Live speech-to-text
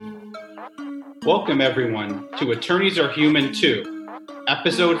Welcome, everyone, to Attorneys Are Human Too,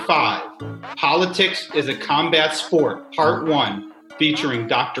 Episode 5, Politics is a Combat Sport, Part 1, featuring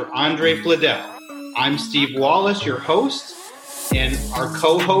Dr. Andre Fladell. I'm Steve Wallace, your host, and our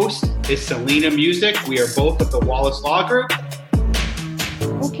co-host is Celena Muzic. We are both of the Wallace Law Group.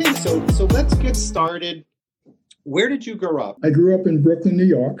 Okay, so let's get started. Where did you grow up? I grew up in Brooklyn, New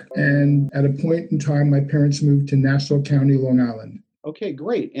York, and at a point in time, my parents moved to Nassau County, Long Island. Okay,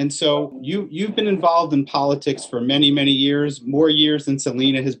 great. And so you've been involved in politics for many, many years, more years than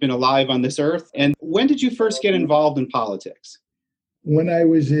Celena has been alive on this earth. And when did you first get involved in politics? When I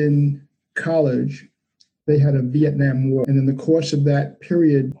was in college, they had a Vietnam War. And in the course of that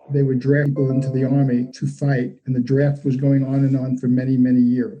period, they would draft people into the army to fight. And the draft was going on and on for many, many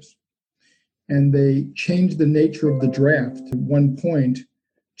years. And they changed the nature of the draft at one point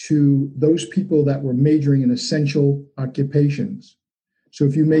to those people that were majoring in essential occupations. So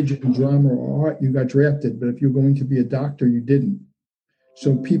if you majored in drama or art, you got drafted. But if you're going to be a doctor, you didn't.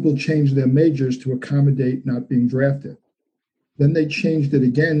 So people changed their majors to accommodate not being drafted. Then they changed it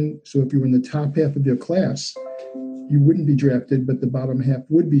again. So if you were in the top half of your class, you wouldn't be drafted, but the bottom half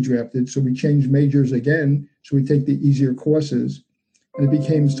would be drafted. So we changed majors again. So we take the easier courses. And it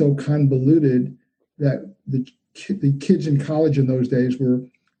became so convoluted that the kids in college in those days were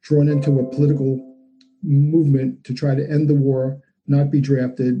drawn into a political movement to try to end the war, not be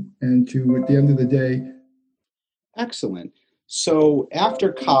drafted, and to, at the end of the day. Excellent. So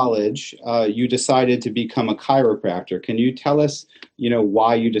after college, you decided to become a chiropractor. Can you tell us,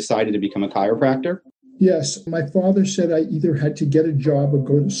 why you decided to become a chiropractor? Yes. My father said I either had to get a job or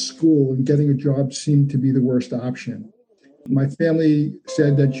go to school, and getting a job seemed to be the worst option. My family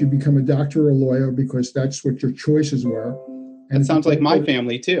said that you become a doctor or a lawyer because that's what your choices were. And it sounds like my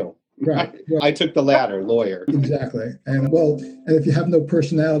family too. Right. Well, I took the latter, lawyer. Exactly. And if you have no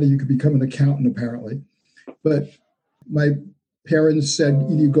personality, you could become an accountant, apparently. But my parents said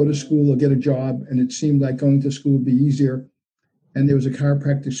either you go to school or get a job, and it seemed like going to school would be easier. And there was a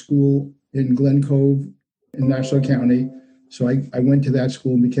chiropractic school in Glen Cove in Nassau County. So I went to that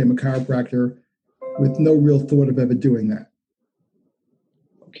school and became a chiropractor with no real thought of ever doing that.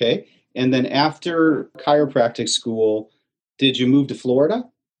 Okay. And then after chiropractic school, did you move to Florida?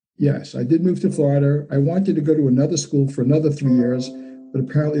 Yes, I did move to Florida. I wanted to go to another school for another 3 years, but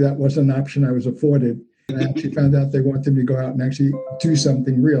apparently that wasn't an option I was afforded. And I actually found out they wanted me to go out and actually do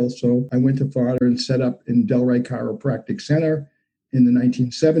something real. So I went to Florida and set up in Delray Chiropractic Center in the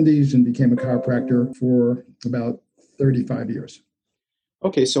 1970s and became a chiropractor for about 35 years.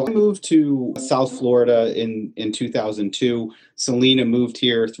 Okay, so I moved to South Florida in 2002. Celena moved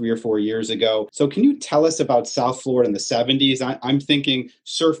here 3 or 4 years ago. So can you tell us about South Florida in the 70s? I'm thinking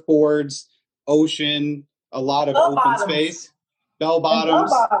surfboards, ocean, a lot of open space, bell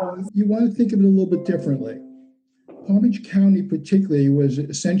bottoms. You want to think of it a little bit differently. Palm Beach County particularly was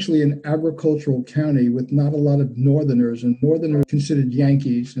essentially an agricultural county with not a lot of Northerners, and Northerners considered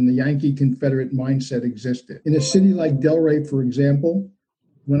Yankees, and the Yankee Confederate mindset existed. In a city like Delray, for example,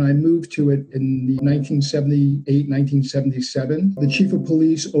 when I moved to it in the 1978, 1977, the chief of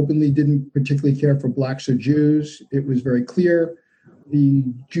police openly didn't particularly care for blacks or Jews. It was very clear. The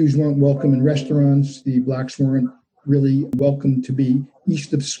Jews weren't welcome in restaurants. The blacks weren't really welcome to be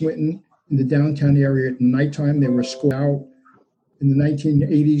east of Swinton in the downtown area at nighttime. They were escorted out. In the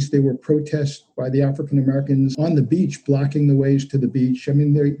 1980s, there were protests by the African Americans on the beach, blocking the ways to the beach. I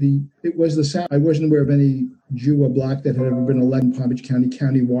mean, it was the South. I wasn't aware of any Jew or black that had ever been elected in Palm Beach County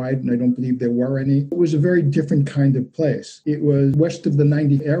countywide, and I don't believe there were any. It was a very different kind of place. It was west of the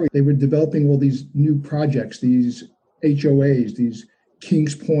 90 area. They were developing all these new projects, these HOAs, these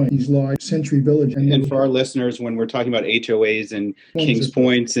Kings Point, these large Century Village. And for our listeners, when we're talking about HOAs and Kings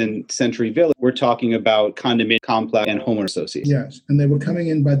Points and Century Village, we're talking about condominium complex and homeowner associations. Yes, and they were coming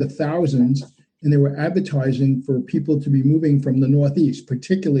in by the thousands, and they were advertising for people to be moving from the Northeast,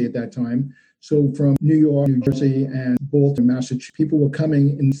 particularly at that time. So from New York, New Jersey, and Baltimore, Massachusetts, people were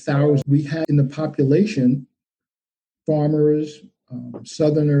coming in thousands. We had in the population farmers,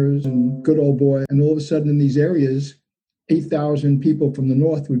 Southerners, and good old boy, and all of a sudden in these areas, 8,000 people from the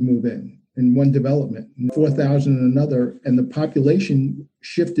north would move in one development, and 4,000 in another, and the population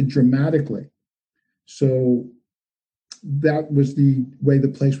shifted dramatically. So that was the way the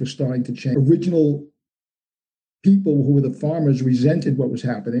place was starting to change. Original people who were the farmers resented what was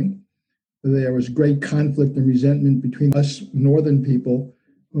happening. There was great conflict and resentment between us northern people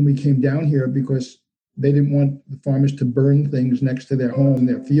when we came down here because they didn't want the farmers to burn things next to their home,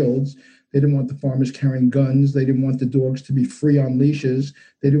 their fields. They didn't want the farmers carrying guns. They didn't want the dogs to be free on leashes.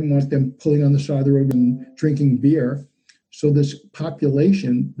 They didn't want them pulling on the side of the road and drinking beer. So this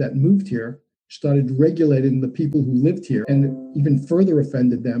population that moved here started regulating the people who lived here, and it even further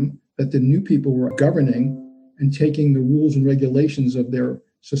offended them that the new people were governing and taking the rules and regulations of their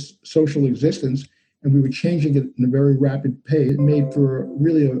social existence, and we were changing it in a very rapid pace. It made for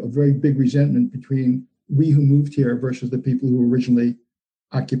really a very big resentment between we who moved here versus the people who originally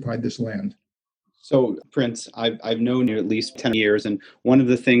occupied this land. So, Prince, I've known you at least 10 years, and one of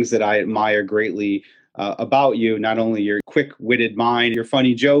the things that I admire greatly about you, not only your quick-witted mind, your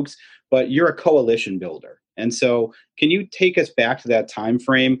funny jokes, but you're a coalition builder. And so can you take us back to that time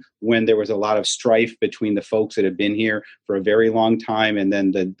frame when there was a lot of strife between the folks that have been here for a very long time and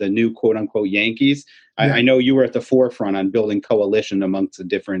then the new quote-unquote Yankees? Yeah. I know you were at the forefront on building coalition amongst the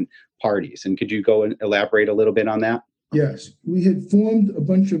different parties. And could you go and elaborate a little bit on that? Yes. We had formed a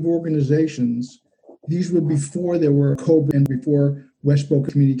bunch of organizations. These were before there were COBRA and before West Boca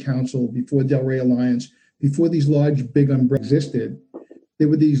Community Council, before Delray Alliance, before these large, big umbrellas existed. There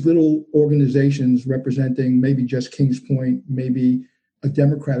were these little organizations representing maybe just Kings Point, maybe a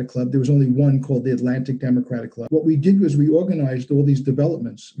Democratic club. There was only one called the Atlantic Democratic Club. What we did was we organized all these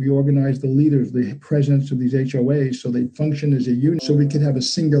developments. We organized the leaders, the presidents of these HOAs, so they function as a unit, so we could have a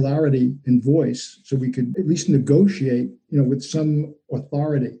singularity in voice, so we could at least negotiate, with some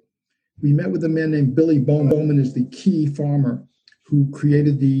authority. We met with a man named Billy Bowman. Bowman is the key farmer who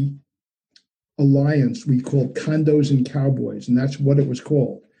created the alliance we called Condos and Cowboys, and that's what it was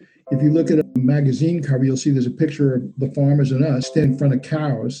called. If you look at a magazine cover, you'll see there's a picture of the farmers and us standing in front of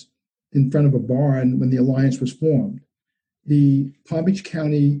cows in front of a barn when the alliance was formed. The Palm Beach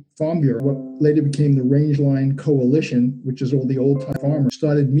County Farm Bureau, what later became the Rangeline Coalition, which is all the old-time farmers,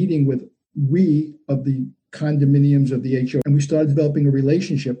 started meeting with we of the condominiums of the HO, and we started developing a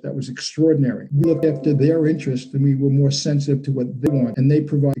relationship that was extraordinary. We looked after their interests, and we were more sensitive to what they want, and they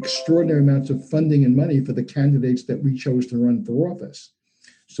provide extraordinary amounts of funding and money for the candidates that we chose to run for office.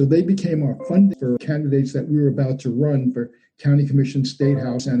 So they became our funding for candidates that we were about to run for county commission, state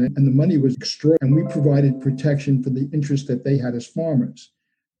house, Senate, and the money was extraordinary, and we provided protection for the interests that they had as farmers.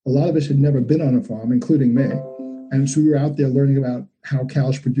 A lot of us had never been on a farm, including me. And so we were out there learning about how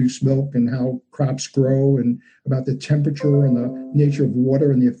cows produce milk and how crops grow and about the temperature and the nature of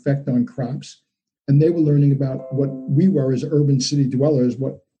water and the effect on crops. And they were learning about what we were as urban city dwellers,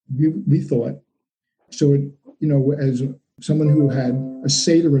 what we thought. So, as someone who had a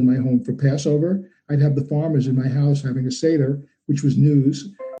Seder in my home for Passover, I'd have the farmers in my house having a Seder, which was news.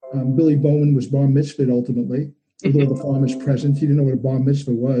 Billy Bowman was bar mitzvahed ultimately, with all the farmers present. He didn't know what a bar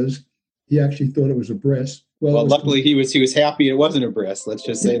mitzvah was. He actually thought it was a bris. Well, luckily he was happy it wasn't a bris. Let's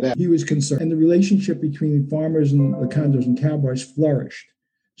just say that. He was concerned. And the relationship between farmers and the Condos and Cowboys flourished.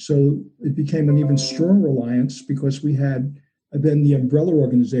 So it became an even stronger alliance because we had then the umbrella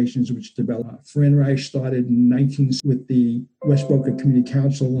organizations which developed. Fran Reich started in 19 with the West Boca Community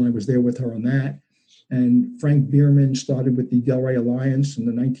Council, and I was there with her on that. And Frank Bierman started with the Delray Alliance in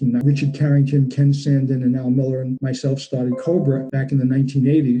the 1990s. Richard Carrington, Ken Sandin, and Al Miller and myself started COBRA back in the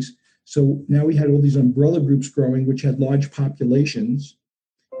 1980s. So now we had all these umbrella groups growing, which had large populations,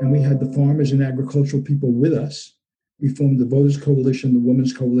 and we had the farmers and agricultural people with us. We formed the Voters Coalition, the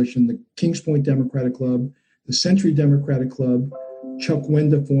Women's Coalition, the Kings Point Democratic Club, the Century Democratic Club. Chuck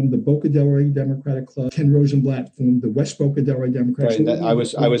Wenda formed the Boca Delray Democratic Club. Ken Rosenblatt formed the West Boca Delray Democratic Club.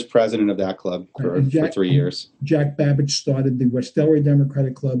 Right, I was president of that club for 3 years. Jack Babbage started the West Delray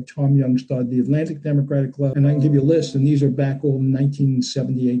Democratic Club. Tom Young started the Atlantic Democratic Club. And I can give you a list, and these are back all in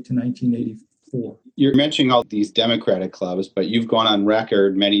 1978 to 1984. You're mentioning all these Democratic clubs, but you've gone on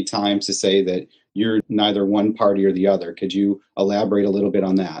record many times to say that you're neither one party or the other. Could you elaborate a little bit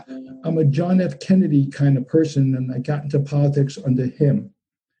on that? I'm a John F. Kennedy kind of person, and I got into politics under him.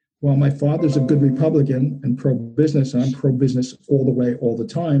 While my father's a good Republican and pro-business, and I'm pro-business all the way, all the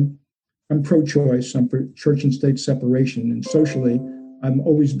time, I'm pro-choice. I'm for church and state separation. And socially, I've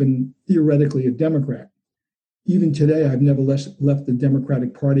always been theoretically a Democrat. Even today, I've never left the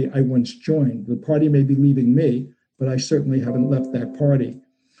Democratic Party I once joined. The party may be leaving me, but I certainly haven't left that party.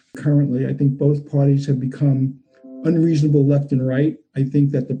 Currently, I think both parties have become unreasonable left and right. I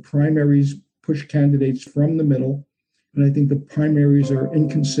think that the primaries push candidates from the middle, and I think the primaries are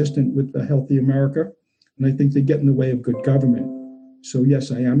inconsistent with a healthy America, and I think they get in the way of good government. So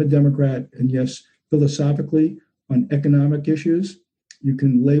yes, I am a Democrat, and yes, philosophically, on economic issues, you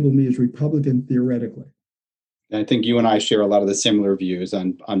can label me as Republican theoretically. I think you and I share a lot of the similar views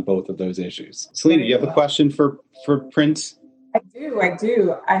on both of those issues. Celena, do you have a question for Prince? I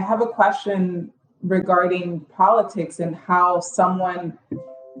do. I have a question regarding politics and how someone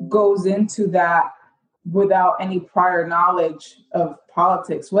goes into that without any prior knowledge of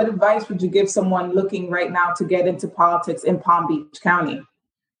politics. What advice would you give someone looking right now to get into politics in Palm Beach County?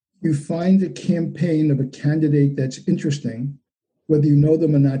 You find a campaign of a candidate that's interesting, whether you know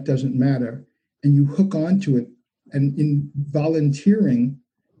them or not doesn't matter, and you hook onto it. And in volunteering,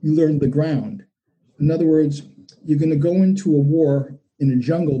 you learn the ground. In other words, you're going to go into a war in a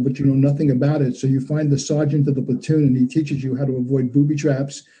jungle, but you know nothing about it. So you find the sergeant of the platoon, and he teaches you how to avoid booby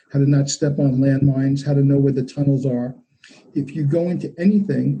traps, how to not step on landmines, how to know where the tunnels are. If you go into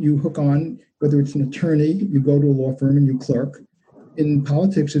anything, you hook on, whether it's an attorney, you go to a law firm and you clerk. In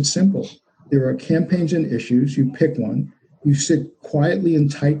politics, it's simple. There are campaigns and issues. You pick one. You sit quietly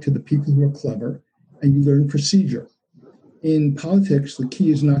and tight to the people who are clever, and you learn procedure. In politics, the key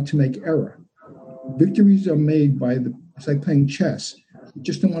is not to make error. Victories are made it's like playing chess. You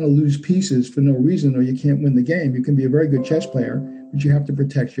just don't want to lose pieces for no reason, or you can't win the game. You can be a very good chess player, but you have to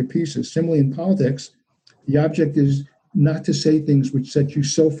protect your pieces. Similarly, in politics, the object is not to say things which set you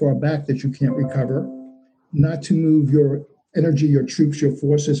so far back that you can't recover, not to move your energy, your troops, your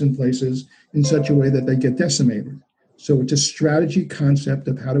forces in places in such a way that they get decimated. So it's a strategy concept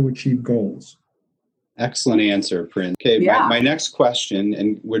of how to achieve goals. Excellent answer, Prince. Okay, Yeah. my next question,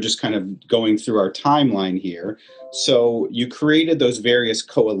 and we're just kind of going through our timeline here. So you created those various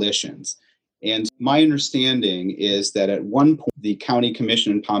coalitions. And my understanding is that at one point, the county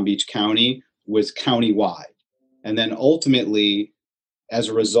commission in Palm Beach County was countywide. And then ultimately, as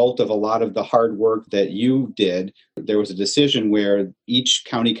a result of a lot of the hard work that you did, there was a decision where each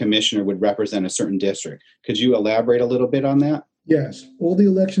county commissioner would represent a certain district. Could you elaborate a little bit on that? Yes, all the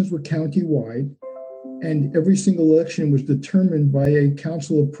elections were countywide, and every single election was determined by a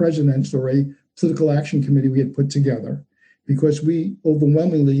council of presidents or a political action committee we had put together, because we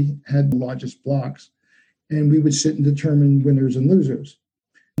overwhelmingly had the largest blocks, and we would sit and determine winners and losers.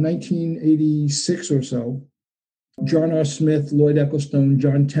 In 1986 or so, John R. Smith, Lloyd Ecclestone,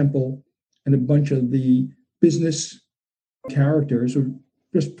 John Temple, and a bunch of the business characters, or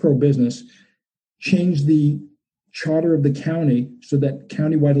just pro-business, changed the charter of the county so that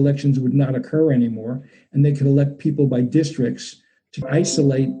countywide elections would not occur anymore, and they could elect people by districts to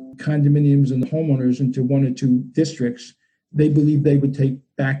isolate condominiums and homeowners into one or two districts. They believed they would take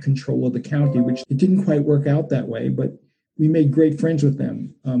back control of the county, which it didn't quite work out that way, but we made great friends with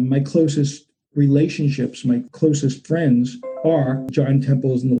them. My closest relationships, my closest friends are John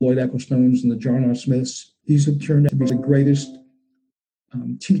Temples and the Lloyd Ecclestones and the John R. Smiths. These have turned out to be the greatest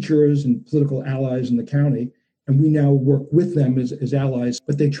teachers and political allies in the county. And we now work with them as allies,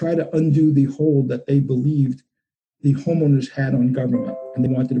 but they try to undo the hold that they believed the homeowners had on government, and they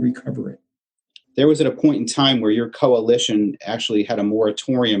wanted to recover it. There was at a point in time where your coalition actually had a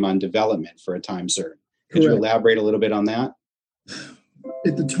moratorium on development for a time certain. Could you elaborate a little bit on that?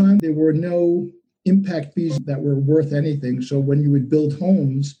 At the time, there were no impact fees that were worth anything. So when you would build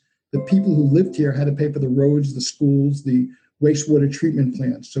homes, the people who lived here had to pay for the roads, the schools, the wastewater treatment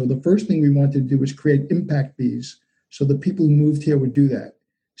plants. So the first thing we wanted to do was create impact fees so the people who moved here would do that.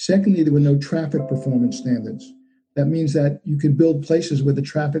 Secondly, there were no traffic performance standards. That means that you could build places where the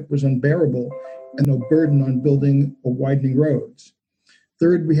traffic was unbearable and no burden on building or widening roads.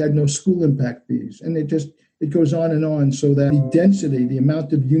 Third, we had no school impact fees. And it goes on, so that the density, the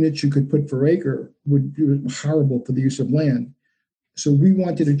amount of units you could put per acre would be horrible for the use of land. So we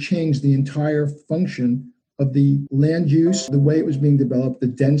wanted to change the entire function of the land use, the way it was being developed, the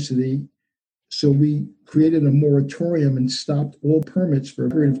density. So we created a moratorium and stopped all permits for a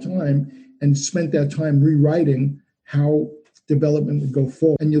period of time and spent that time rewriting how development would go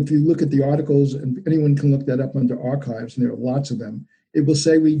forward. And if you look at the articles, and anyone can look that up under archives, and there are lots of them, it will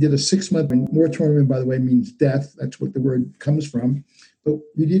say we did a 6-month moratorium, by the way, means death. That's what the word comes from. But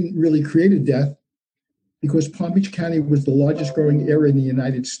we didn't really create a death because Palm Beach County was the largest growing area in the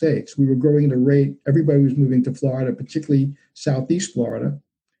United States. We were growing at a rate, everybody was moving to Florida, particularly Southeast Florida.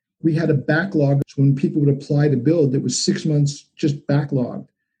 We had a backlog. So when people would apply to build, it was 6 months just backlogged.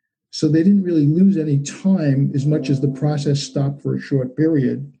 So they didn't really lose any time as much as the process stopped for a short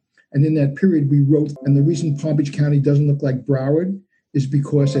period. And in that period, we wrote, and the reason Palm Beach County doesn't look like Broward is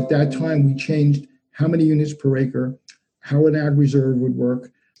because at that time we changed how many units per acre, how an ag reserve would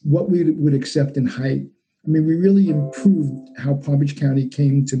work, what we would accept in height. I mean, we really improved how Palm Beach County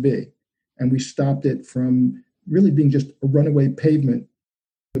came to be. And we stopped it from really being just a runaway pavement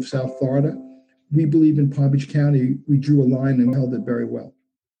of South Florida. We believe in Palm Beach County, we drew a line and held it very well.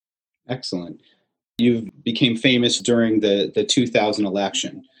 Excellent. You became famous during the 2000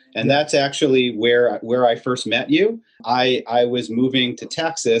 election. And that's actually where I first met you. I was moving to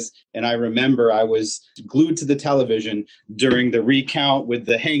Texas, and I remember I was glued to the television during the recount with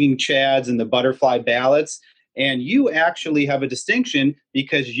the hanging chads and the butterfly ballots. And you actually have a distinction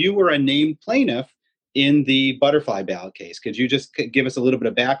because you were a named plaintiff in the butterfly ballot case. Could you just give us a little bit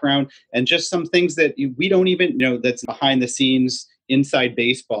of background and just some things that we don't even know that's behind the scenes inside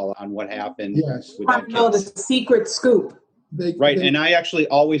baseball on what happened with that case? Know the secret scoop. And I actually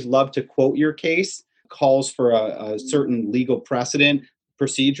always love to quote your case, calls for a certain legal precedent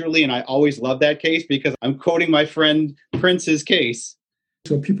procedurally, and I always love that case because I'm quoting my friend Prince's case.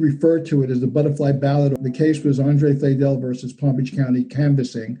 So people refer to it as the butterfly ballot. The case was Andre Fladell versus Palm Beach County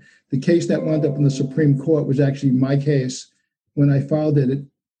canvassing. The case that wound up in the Supreme Court was actually my case when I filed it at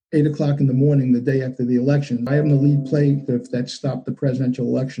 8 o'clock in the morning, the day after the election. I am the lead plaintiff that stopped the presidential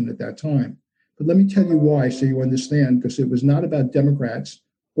election at that time. But let me tell you why so you understand, because it was not about Democrats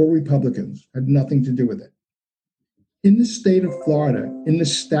or Republicans, had nothing to do with it. In the state of Florida, in the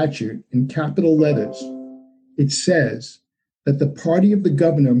statute, in capital letters, it says that the party of the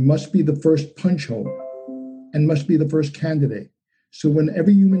governor must be the first punch hole and must be the first candidate. So when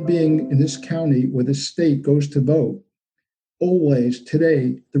every human being in this county or this state goes to vote, always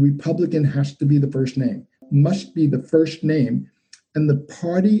today, the Republican has to be the first name, must be the first name. And the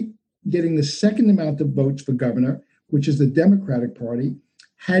party getting the second amount of votes for governor, which is the Democratic Party,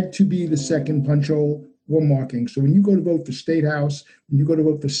 had to be the second punch hole or marking. So when you go to vote for State House, when you go to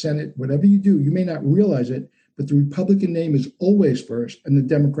vote for Senate, whatever you do, you may not realize it, but the Republican name is always first and the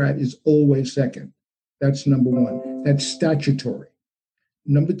Democrat is always second. That's number one. That's statutory.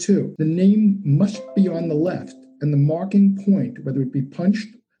 Number two, the name must be on the left and the marking point, whether it be punched,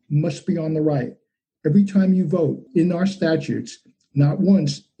 must be on the right. Every time you vote in our statutes, not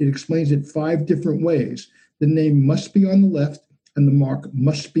once, it explains it 5 different ways. The name must be on the left and the mark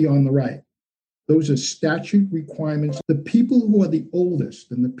must be on the right. Those are statute requirements. The people who are the oldest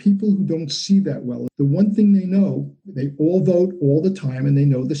and the people who don't see that well, the one thing they know, they all vote all the time and they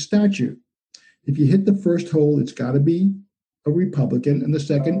know the statute. If you hit the first hole, it's got to be a Republican and the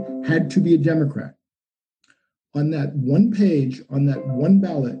second had to be a Democrat. On that one page, on that one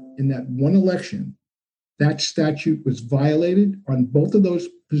ballot, in that one election, that statute was violated on both of those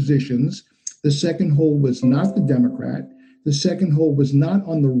positions. The second hole was not the Democrat. The second hole was not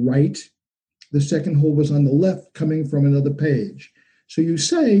on the right. The second hole was on the left coming from another page. So you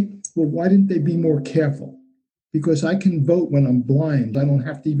say, well, why didn't they be more careful? Because I can vote when I'm blind. I don't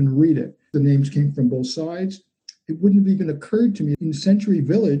have to even read it. The names came from both sides. It wouldn't have even occurred to me. In Century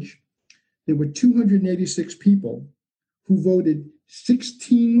Village, there were 286 people who voted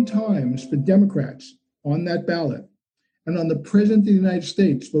 16 times for Democrats on that ballot. And on the President of the United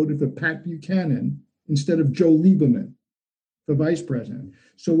States voted for Pat Buchanan instead of Joe Lieberman for vice president.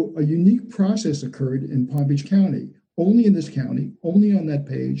 So a unique process occurred in Palm Beach County, only in this county, only on that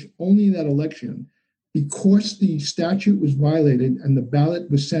page, only in that election, because the statute was violated and the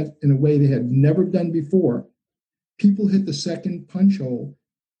ballot was sent in a way they had never done before. People hit the second punch hole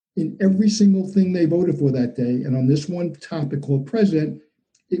in every single thing they voted for that day. And on this one topic called president,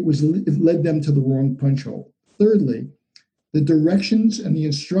 it led them to the wrong punch hole. Thirdly, the directions and the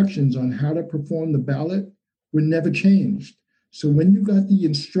instructions on how to perform the ballot were never changed. So when you got the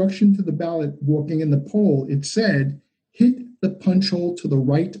instruction to the ballot walking in the poll, it said, hit the punch hole to the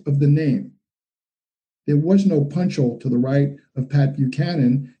right of the name. There was no punch hole to the right of Pat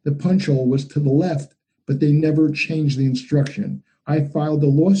Buchanan. The punch hole was to the left, but they never changed the instruction. I filed a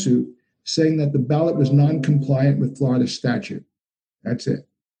lawsuit saying that the ballot was non-compliant with Florida statute. That's it.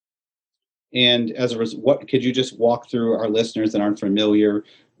 And as a result, what could you just walk through our listeners that aren't familiar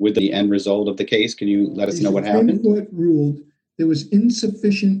with the end result of the case? Can you let us know what happened? The Supreme Court ruled there was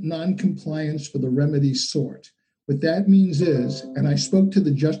insufficient non-compliance for the remedy sought. What that means is, and I spoke to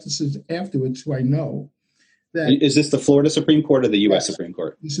the justices afterwards who I know, that... Is this the Florida Supreme Court or the U.S. Supreme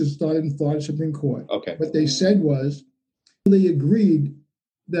Court? This is started in Florida Supreme Court. Okay. What they said was, they agreed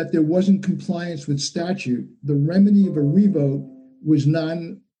that there wasn't compliance with statute. The remedy of a revote was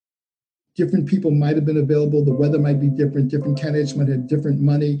different people might have been available, the weather might be different candidates might have different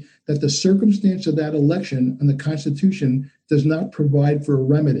money, that the circumstance of that election and the Constitution does not provide for a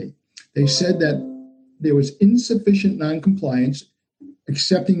remedy. They said that there was insufficient noncompliance,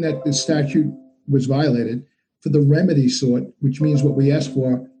 accepting that the statute was violated, for the remedy sought, which means what we asked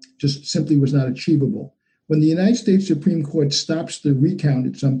for just simply was not achievable. When the United States Supreme Court stops the recount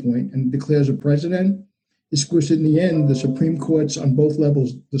at some point and declares a president, it's because in the end, the Supreme Courts on both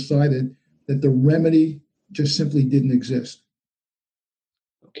levels decided that the remedy just simply didn't exist.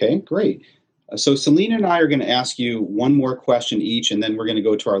 Okay, great. So Celena and I are going to ask you one more question each, and then we're going to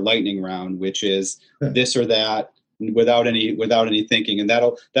go to our lightning round, which is this or that without any thinking. And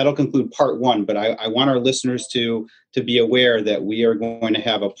that'll conclude part one. But I want our listeners to be aware that we are going to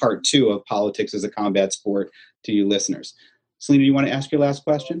have a part two of Politics as a Combat Sport to you listeners. Celena, do you want to ask your last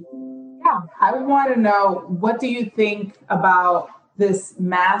question? Yeah, I would want to know, what do you think about this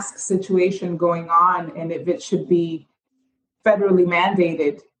mask situation going on, and if it should be federally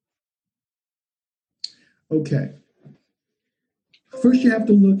mandated? Okay. First, you have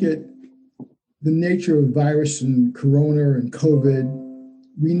to look at the nature of virus and corona and COVID.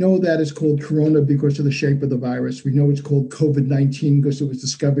 We know that it's called corona because of the shape of the virus. We know it's called COVID-19 because it was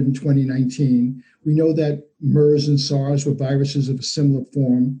discovered in 2019. We know that MERS and SARS were viruses of a similar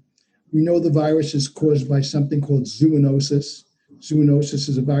form. We know the virus is caused by something called zoonosis. Zoonosis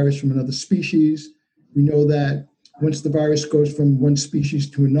is a virus from another species. We know that once the virus goes from one species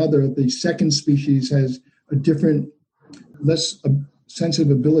to another, the second species has a different, less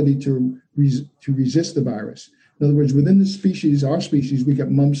sensitive ability to resist the virus. In other words, within the species, our species, we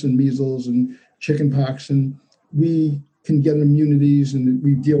get mumps and measles and chickenpox, and we can get immunities and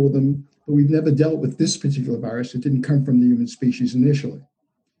we deal with them, but we've never dealt with this particular virus. It didn't come from the human species initially.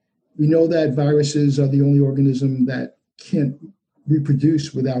 We know that viruses are the only organism that can't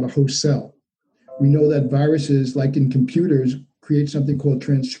reproduce without a host cell. We know that viruses, like in computers, create something called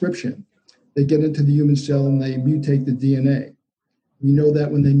transcription. They get into the human cell and they mutate the DNA. We know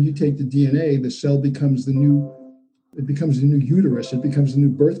that when they mutate the DNA, the cell becomes the new uterus. It becomes the new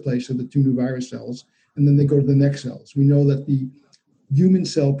birthplace of the two new virus cells, and then they go to the next cells. We know that the human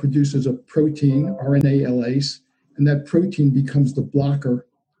cell produces a protein, RNA elase, and that protein becomes the blocker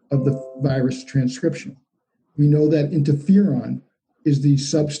of the virus transcription. We know that interferon is the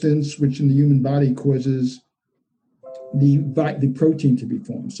substance which in the human body causes the protein to be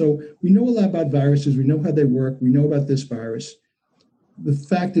formed. So we know a lot about viruses. We know how they work. We know about this virus. The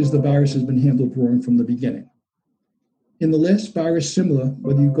fact is the virus has been handled wrong from the beginning. In the last virus similar,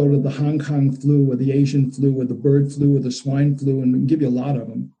 whether you go to the Hong Kong flu or the Asian flu or the bird flu or the swine flu, and we can give you a lot of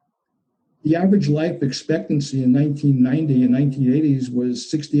them, the average life expectancy in 1990 and 1980s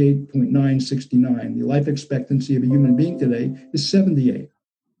was 68.9, 69. The life expectancy of a human being today is 78.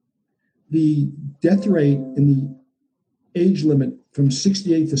 The death rate in the age limit from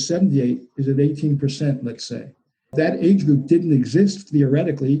 68 to 78 is at 18%, let's say. That age group didn't exist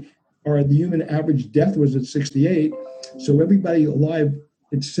theoretically, or the human average death was at 68. So everybody alive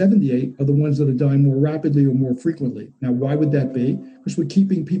at 78 are the ones that are dying more rapidly or more frequently. Now, why would that be? Because we're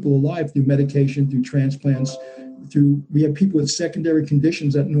keeping people alive through medication, through transplants, we have people with secondary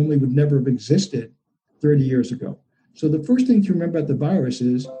conditions that normally would never have existed 30 years ago. So the first thing to remember about the virus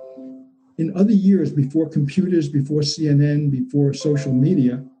is, in other years, before computers, before CNN, before social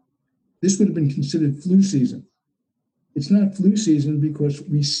media, this would have been considered flu season. It's not flu season because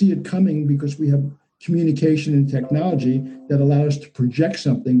we see it coming, because we have communication and technology that allow us to project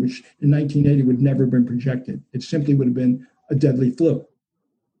something which in 1980 would never have been projected. It simply would have been a deadly flu.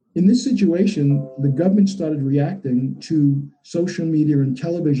 In this situation, the government started reacting to social media and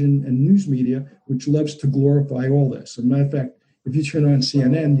television and news media, which loves to glorify all this. As a matter of fact, if you turn on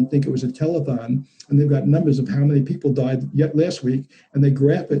CNN, you'd think it was a telethon, and they've got numbers of how many people died yet last week, and they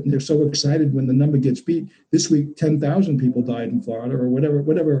graph it, and they're so excited when the number gets beat. This week, 10,000 people died in Florida, or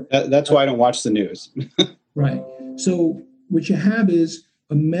whatever. That's why I don't watch the news. Right. So what you have is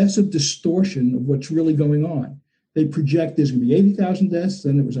a massive distortion of what's really going on. They project there's going to be 80,000 deaths,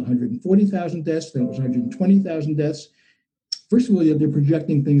 then it was 140,000 deaths, then it was 120,000 deaths. First of all, they're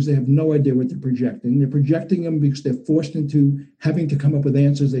projecting things. They have no idea what they're projecting. They're projecting them because they're forced into having to come up with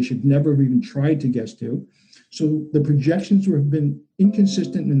answers they should never have even tried to guess to. So the projections have been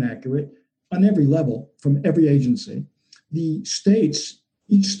inconsistent and inaccurate on every level from every agency. The states,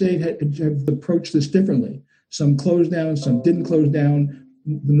 each state have approached this differently. Some closed down, some didn't close down.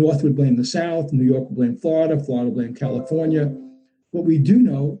 The North would blame the South. New York would blame Florida. Florida would blame California. What we do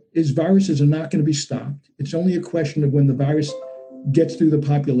know is viruses are not going to be stopped. It's only a question of when the virus gets through the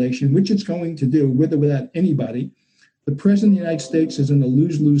population, which it's going to do, with or without anybody. The president of the United States is in a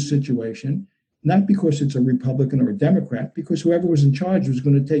lose-lose situation, not because it's a Republican or a Democrat, because whoever was in charge was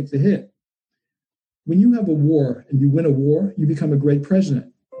going to take the hit. When you have a war and you win a war, you become a great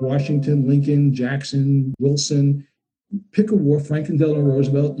president. Washington, Lincoln, Jackson, Wilson, pick a war, Franklin Delano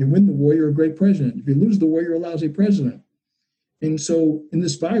Roosevelt, you win the war, you're a great president. If you lose the war, you're a lousy president. And so in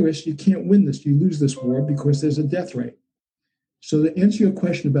this virus, you can't win this. You lose this war because there's a death rate. So to answer your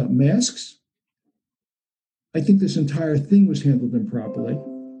question about masks, I think this entire thing was handled improperly.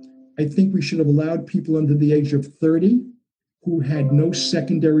 I think we should have allowed people under the age of 30 who had no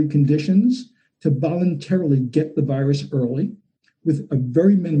secondary conditions to voluntarily get the virus early with a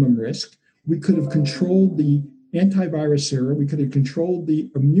very minimum risk. We could have controlled the antivirus sera. We could have controlled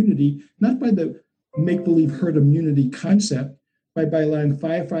the immunity, not by the make-believe herd immunity concept, by allowing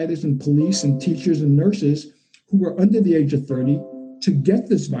firefighters and police and teachers and nurses who were under the age of 30 to get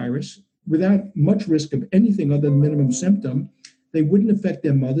this virus without much risk of anything other than minimum symptom. They wouldn't affect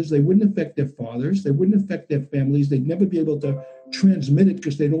their mothers. They wouldn't affect their fathers. They wouldn't affect their families. They'd never be able to transmit it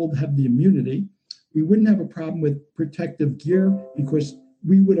because they'd all have the immunity. We wouldn't have a problem with protective gear because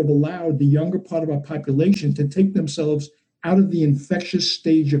we would have allowed the younger part of our population to take themselves out of the infectious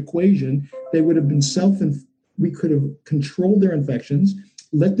stage equation. They would have been we could have controlled their infections,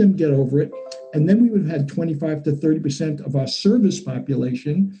 let them get over it, and then we would have had 25 to 30% of our service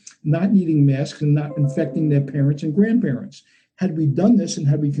population not needing masks and not infecting their parents and grandparents. Had we done this and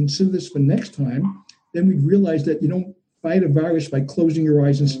had we considered this for next time, then we'd realize that you don't fight a virus by closing your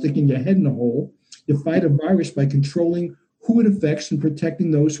eyes and sticking your head in a hole. You fight a virus by controlling who it affects and protecting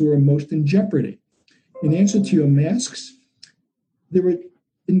those who are most in jeopardy. In answer to your masks,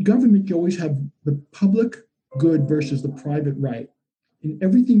 in government, you always have the public good versus the private right. In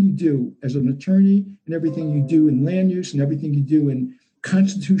everything you do as an attorney, and everything you do in land use, and everything you do in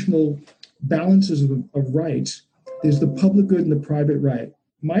constitutional balances of rights, there's the public good and the private right.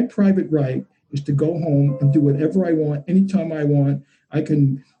 My private right is to go home and do whatever I want, anytime I want. I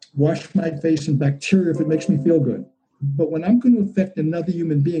can wash my face in bacteria if it makes me feel good. But when I'm going to affect another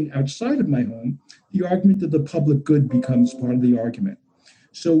human being outside of my home, the argument of the public good becomes part of the argument.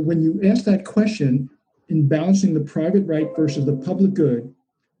 So when you ask that question, in balancing the private right versus the public good,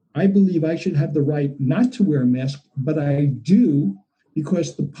 I believe I should have the right not to wear a mask, but I do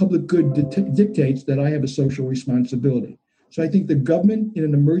because the public good dictates that I have a social responsibility. So I think the government in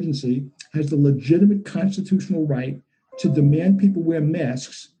an emergency has the legitimate constitutional right to demand people wear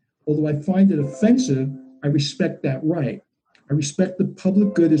masks. Although I find it offensive, I respect that right. I respect the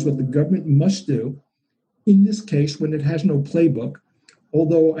public good is what the government must do. In this case, when it has no playbook,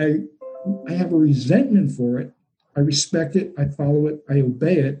 although I have a resentment for it, I respect it, I follow it, I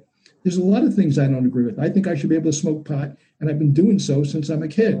obey it. There's a lot of things I don't agree with. I think I should be able to smoke pot, and I've been doing so since I'm a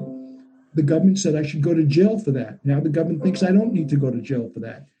kid. The government said I should go to jail for that. Now the government thinks I don't need to go to jail for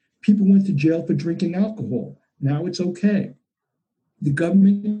that. People went to jail for drinking alcohol. Now it's okay. The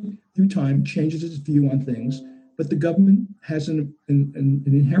government, through time, changes its view on things, but the government has an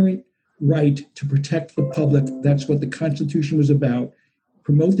inherent right to protect the public. That's what the Constitution was about.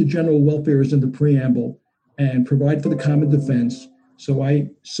 Promote the general welfare is in the preamble and provide for the common defense. So I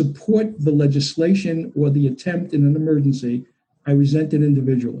support the legislation or the attempt in an emergency. I resent it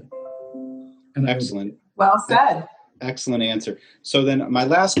individually. And excellent. Well said. Excellent answer. So then my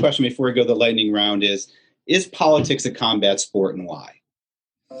last question before we go to the lightning round is politics a combat sport and why?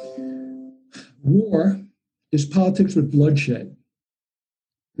 War is politics with bloodshed.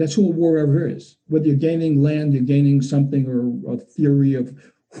 That's all war ever is. Whether you're gaining land, you're gaining something, or a theory of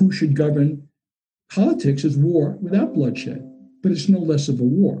who should govern, politics is war without bloodshed, but it's no less of a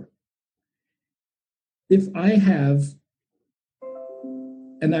war. If I have,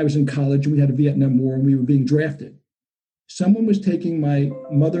 and I was in college and we had a Vietnam War and we were being drafted, someone was taking my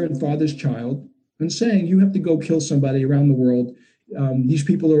mother and father's child and saying, you have to go kill somebody around the world. These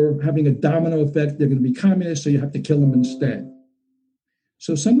people are having a domino effect. They're going to be communists, so you have to kill them instead.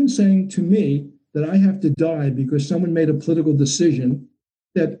 So someone's saying to me that I have to die because someone made a political decision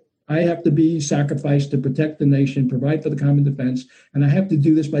that I have to be sacrificed to protect the nation, provide for the common defense, and I have to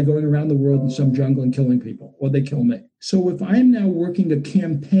do this by going around the world in some jungle and killing people, or they kill me. So if I'm now working a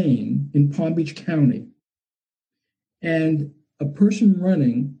campaign in Palm Beach County and a person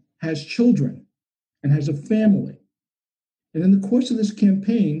running has children and has a family, and in the course of this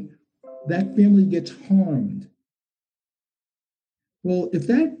campaign, that family gets harmed, well, if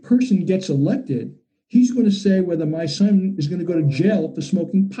that person gets elected, he's going to say whether my son is going to go to jail for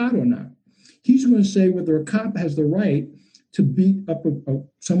smoking pot or not. He's going to say whether a cop has the right to beat up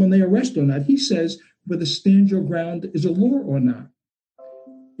someone they arrest or not. He says whether stand your ground is a law or not.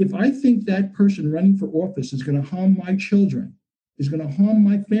 If I think that person running for office is going to harm my children, is going to harm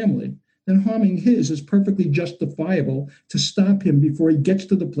my family, then harming his is perfectly justifiable to stop him before he gets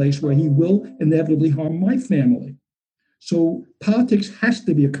to the place where he will inevitably harm my family. So politics has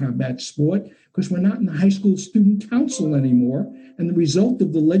to be a combat sport because we're not in the high school student council anymore. And the result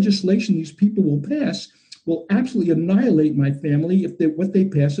of the legislation these people will pass will absolutely annihilate my family if what they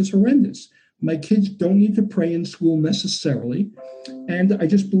pass is horrendous. My kids don't need to pray in school necessarily. And I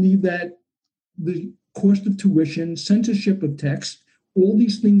just believe that the cost of tuition, censorship of text, all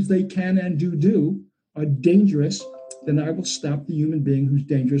these things they can and do are dangerous. Then I will stop the human being who's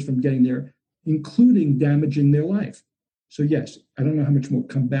dangerous from getting there, including damaging their life. So yes, I don't know how much more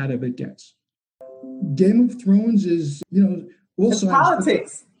combative it gets. Game of Thrones is, all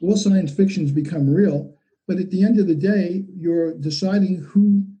science fictions become real, but at the end of the day, you're deciding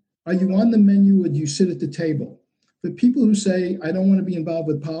are you on the menu or do you sit at the table? The people who say, I don't want to be involved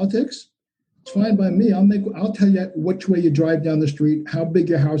with politics, It's fine by me. I'll tell you which way you drive down the street, how big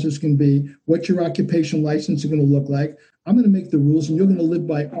your houses can be, what your occupation license is going to look like. I'm going to make the rules, and you're going to live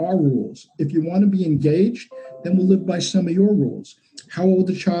by our rules. If you want to be engaged, then we'll live by some of your rules. How old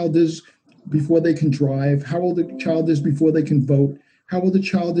a child is before they can drive, how old a child is before they can vote, how old a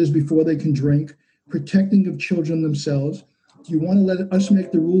child is before they can drink, protecting of children themselves. Do you want to let us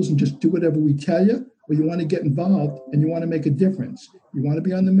make the rules and just do whatever we tell you, or you want to get involved and you want to make a difference? You want to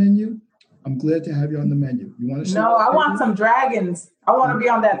be on the menu? I'm glad to have you on the menu. You want to sit No, I want some dragons. I want to be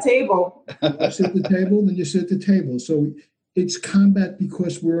on that table. You sit at the table, then you sit at the table. So it's combat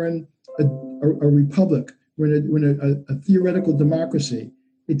because we're in a republic. We're in a theoretical democracy.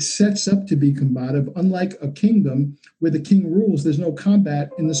 It sets up to be combative, unlike a kingdom where the king rules. There's no combat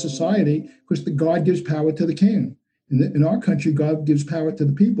in the society because the God gives power to the king. In our country, God gives power to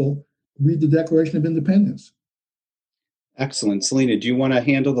the people. Read the Declaration of Independence. Excellent. Celena, do you want to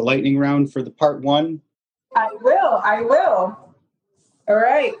handle the lightning round for the part one? I will. All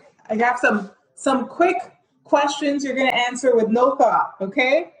right. I got some quick questions you're going to answer with no thought,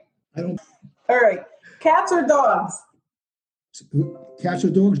 okay? All right. Cats or dogs? Cats or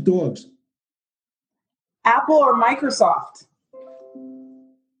dogs? Dogs. Apple or Microsoft?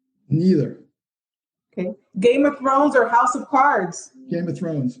 Neither. Okay. Game of Thrones or House of Cards? Game of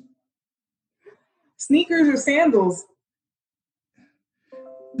Thrones. Sneakers or sandals?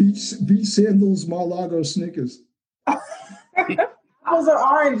 Beach sandals, Mar-a-Lago sneakers. Apples or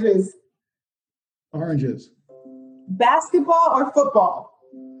oranges? Oranges. Basketball or football?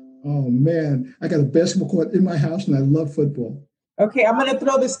 Oh, man. I got a basketball court in my house, and I love football. Okay, I'm going to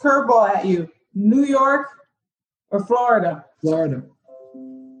throw this curveball at you. New York or Florida? Florida.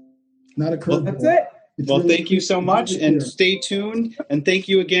 Not a curveball. That's it. Thank you so much, and stay tuned. And thank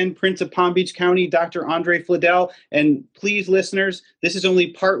you again, Prince of Palm Beach County, Dr. Andre Fladell. And please, listeners, this is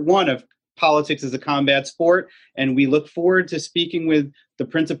only part one of Politics as a Combat Sport, and we look forward to speaking with the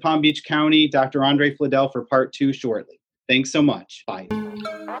Prince of Palm Beach County, Dr. Andre Fladell, for part two shortly. Thanks so much. Bye.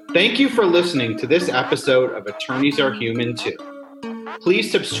 Thank you for listening to this episode of Attorneys Are Human Too.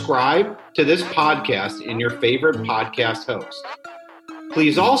 Please subscribe to this podcast in your favorite podcast host.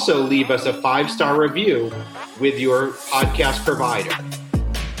 Please also leave us a 5-star review with your podcast provider.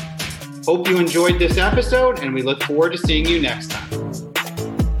 Hope you enjoyed this episode, and we look forward to seeing you next time.